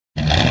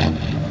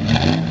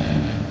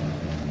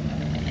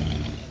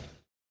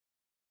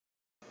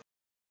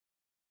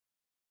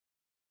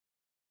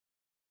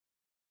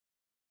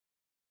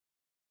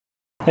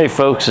Hey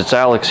folks, it's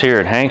Alex here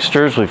at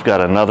Hanksters. We've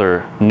got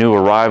another new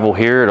arrival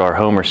here at our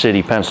Homer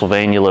City,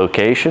 Pennsylvania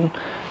location.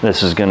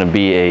 This is going to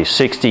be a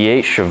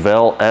 68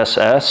 Chevelle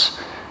Ss,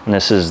 and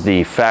this is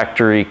the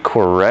factory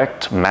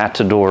correct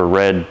Matador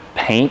red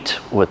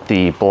paint with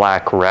the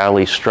black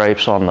rally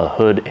stripes on the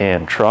hood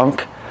and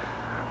trunk.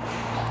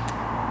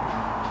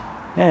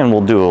 And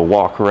we'll do a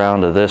walk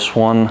around of this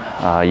one.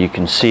 You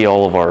can see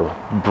all of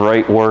our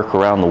bright work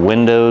around the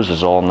windows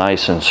is all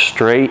nice and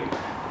straight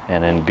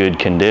and in good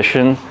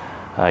condition.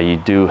 You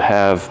do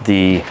have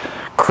the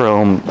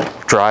chrome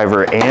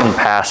driver and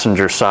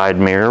passenger side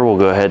mirror. We'll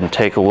go ahead and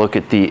take a look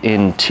at the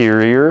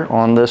interior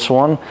on this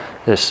one.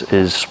 This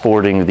is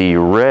sporting the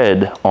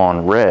red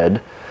on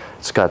red.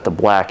 It's got the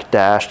black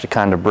dash to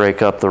kind of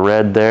break up the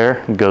red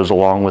there. It goes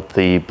along with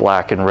the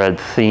black and red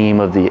theme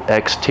of the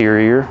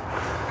exterior.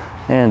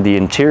 And the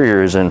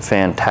interior is in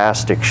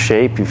fantastic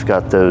shape. You've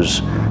got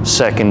those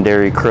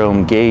secondary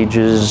chrome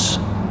gauges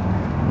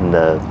and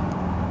the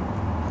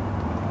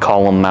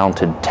column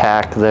mounted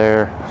tack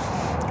there,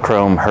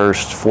 chrome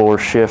Hurst floor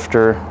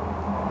shifter,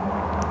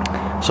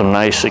 some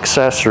nice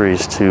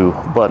accessories to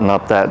button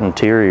up that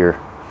interior.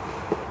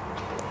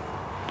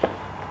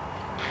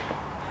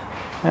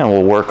 And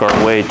we'll work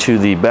our way to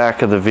the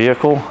back of the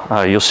vehicle.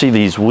 You'll see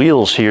these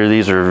wheels here.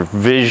 These are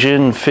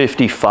Vision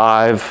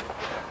 55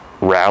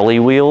 rally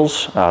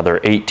wheels. They're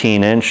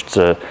 18-inch. It's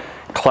a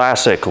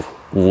classic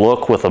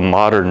look with a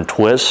modern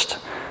twist.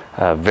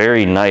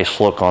 Very nice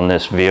look on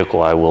this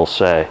vehicle, I will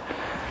say.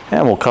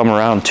 And we'll come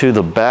around to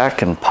the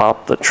back and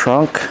pop the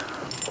trunk.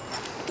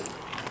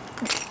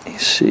 Let me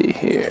see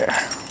here.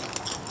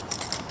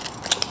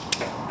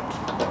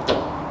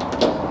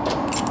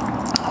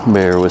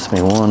 Bear with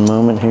me one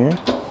moment here.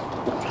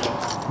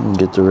 And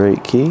get the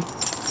right key.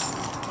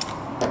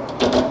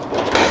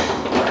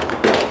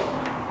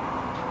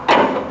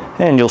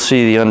 And you'll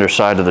see the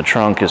underside of the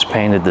trunk is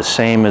painted the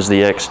same as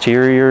the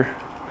exterior.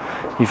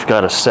 You've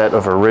got a set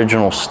of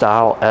original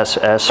style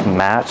SS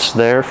mats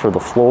there for the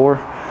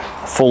floor.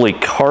 Fully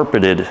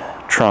carpeted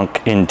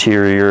trunk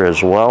interior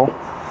as well.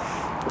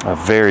 A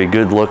very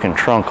good looking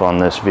trunk on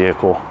this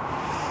vehicle.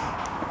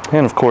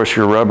 And of course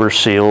your rubber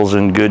seals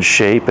in good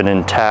shape and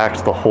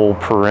intact, the whole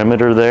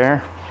perimeter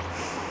there.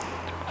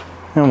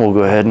 And we'll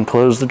go ahead and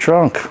close the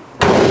trunk.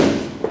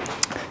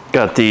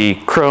 Got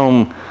the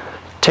chrome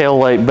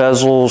taillight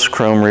bezels,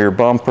 chrome rear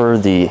bumper,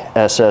 the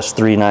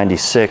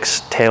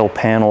SS396 tail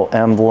panel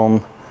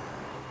emblem.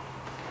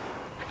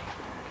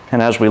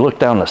 And as we look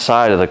down the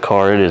side of the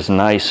car, it is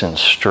nice and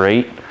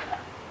straight.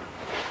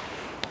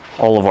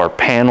 All of our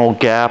panel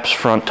gaps,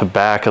 front to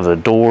back of the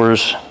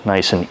doors,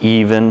 nice and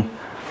even.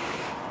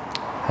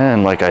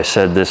 And like I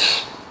said,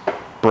 this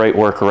bright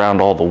work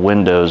around all the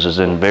windows is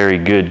in very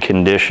good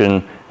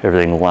condition.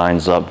 Everything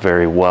lines up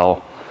very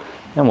well.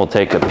 And we'll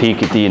take a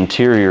peek at the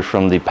interior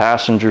from the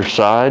passenger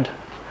side.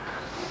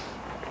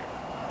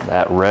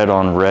 That red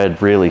on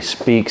red really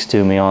speaks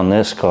to me on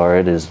this car.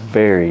 It is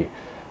very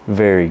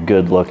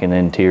good looking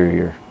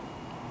interior.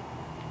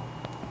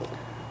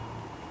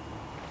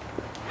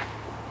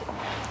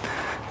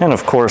 And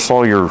of course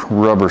all your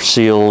rubber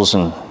seals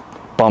and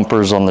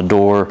bumpers on the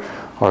door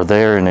are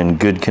there and in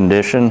good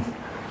condition,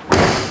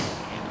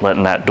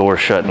 letting that door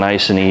shut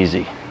nice and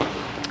easy.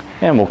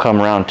 And we'll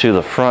come around to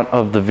the front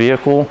of the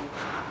vehicle.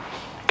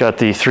 Got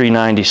the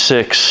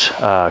 396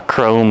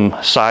 chrome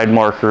side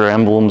marker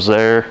emblems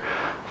there,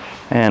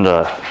 and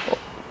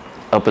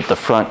up at the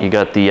front you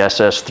got the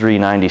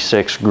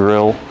SS396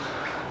 grille.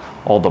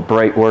 All the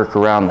bright work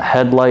around the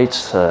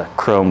headlights,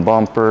 chrome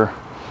bumper.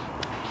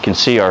 You can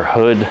see our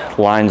hood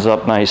lines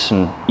up nice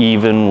and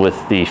even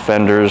with the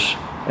fenders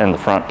and the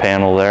front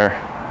panel there.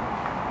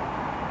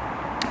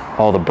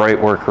 All the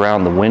bright work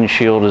around the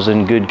windshield is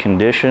in good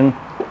condition.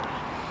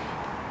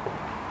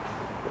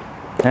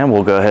 And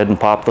we'll go ahead and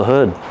pop the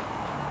hood.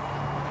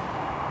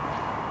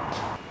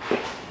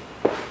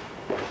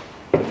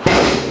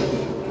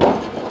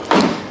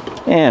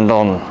 And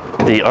on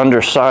the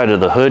underside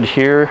of the hood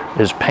here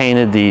is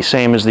painted the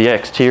same as the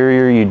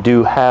exterior. You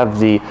do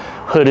have the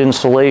hood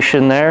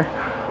insulation there.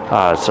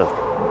 It's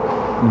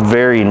a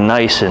very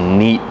nice and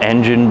neat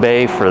engine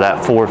bay for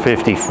that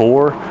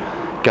 454.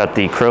 Got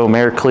the chrome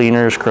air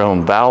cleaners,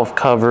 chrome valve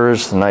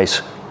covers,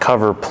 nice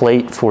cover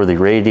plate for the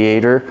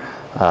radiator,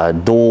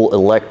 dual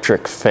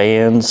electric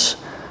fans,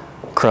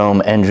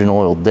 chrome engine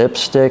oil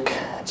dipstick.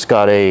 It's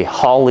got a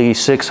Holley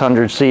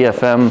 600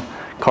 CFM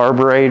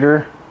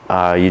carburetor.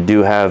 You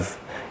do have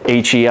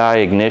HEI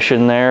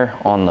ignition there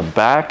on the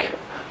back,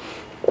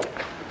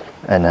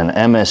 and an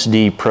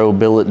MSD Pro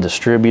Billet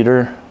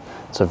distributor.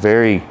 It's a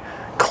very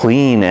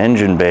clean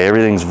engine bay.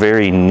 Everything's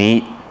very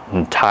neat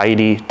and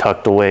tidy,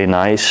 tucked away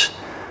nice.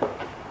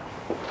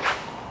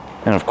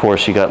 And of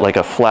course you got like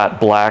a flat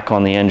black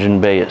on the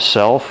engine bay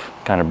itself.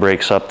 Kind of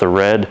breaks up the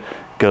red,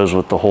 goes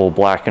with the whole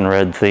black and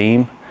red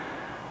theme.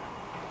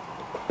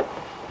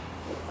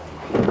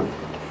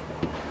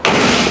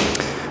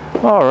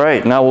 All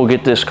right, now we'll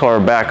get this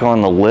car back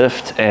on the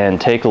lift and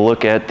take a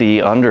look at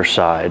the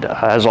underside.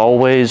 As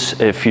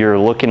always, if you're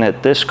looking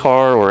at this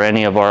car or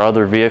any of our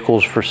other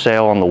vehicles for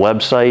sale on the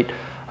website,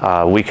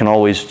 we can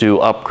always do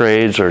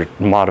upgrades or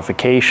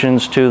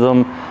modifications to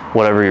them,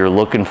 whatever you're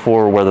looking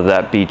for, whether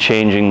that be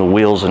changing the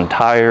wheels and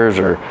tires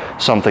or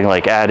something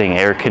like adding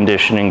air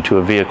conditioning to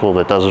a vehicle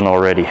that doesn't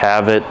already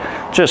have it.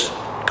 Just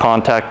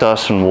contact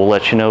us and we'll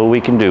let you know what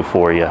we can do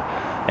for you.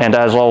 And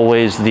as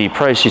always, the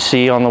price you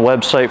see on the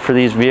website for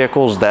these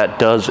vehicles, that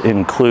does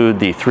include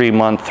the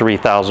 3-month,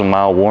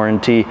 3,000-mile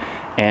warranty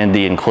and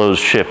the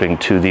enclosed shipping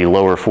to the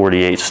lower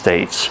 48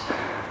 states.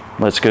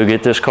 Let's go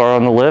get this car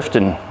on the lift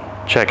and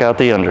check out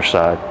the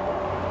underside.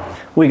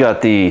 We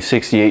got the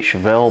 68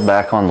 Chevelle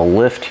back on the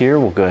lift here.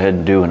 We'll go ahead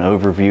and do an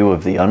overview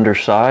of the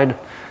underside.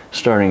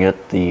 Starting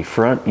at the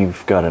front,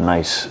 you've got a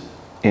nice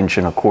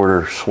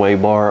 1.25" sway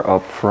bar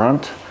up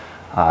front.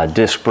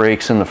 Disc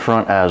brakes in the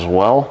front as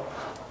well.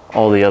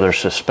 All the other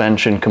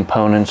suspension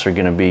components are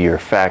going to be your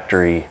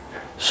factory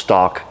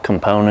stock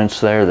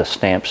components there, the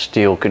stamped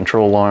steel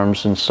control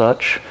arms and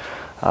such.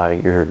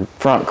 Your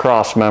front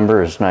cross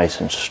member is nice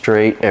and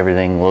straight.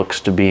 Everything looks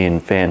to be in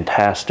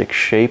fantastic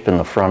shape in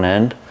the front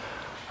end.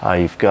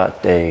 You've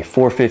got a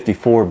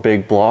 454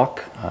 big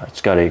block.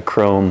 It's got a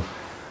chrome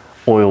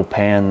oil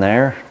pan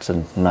there. It's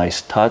a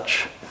nice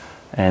touch.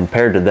 And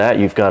paired to that,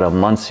 you've got a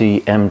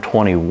Muncie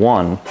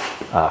M21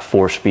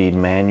 4-speed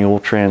manual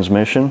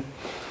transmission.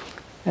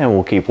 And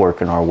we'll keep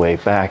working our way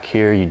back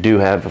here. You do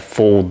have a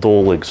full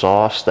dual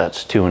exhaust.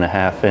 That's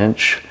 2.5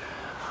 inch.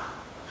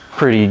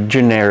 Pretty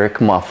generic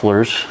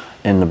mufflers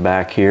in the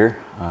back here.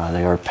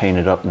 They are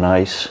painted up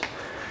nice.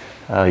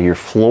 Your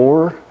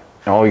floor,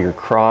 all your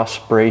cross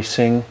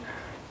bracing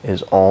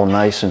is all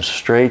nice and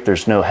straight.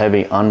 There's no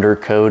heavy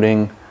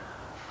undercoating.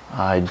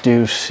 I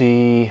do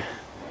see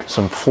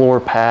some floor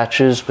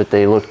patches, but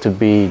they look to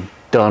be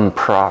done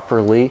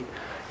properly.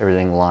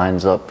 Everything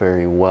lines up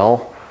very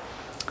well.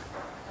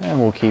 And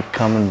we'll keep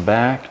coming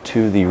back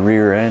to the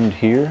rear end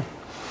here.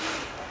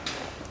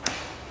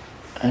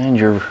 And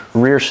your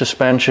rear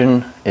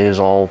suspension is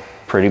all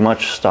pretty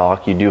much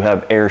stock. You do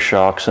have air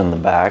shocks in the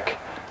back,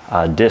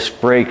 disc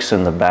brakes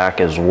in the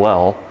back as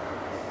well.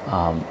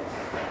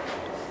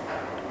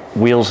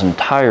 Wheels and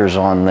tires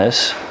on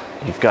this,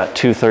 you've got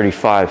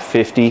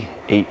 235/50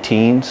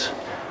 18s.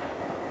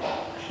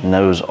 And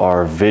those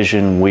are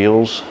Vision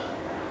wheels.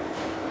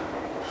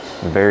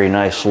 Very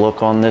nice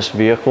look on this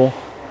vehicle.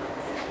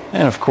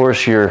 And of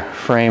course your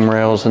frame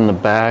rails in the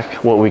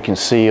back. What we can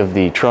see of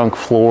the trunk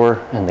floor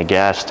and the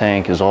gas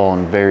tank is all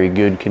in very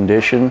good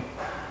condition.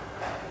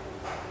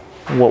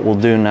 What we'll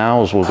do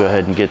now is we'll go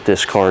ahead and get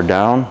this car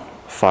down,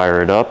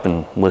 fire it up,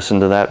 and listen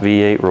to that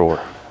V8 roar.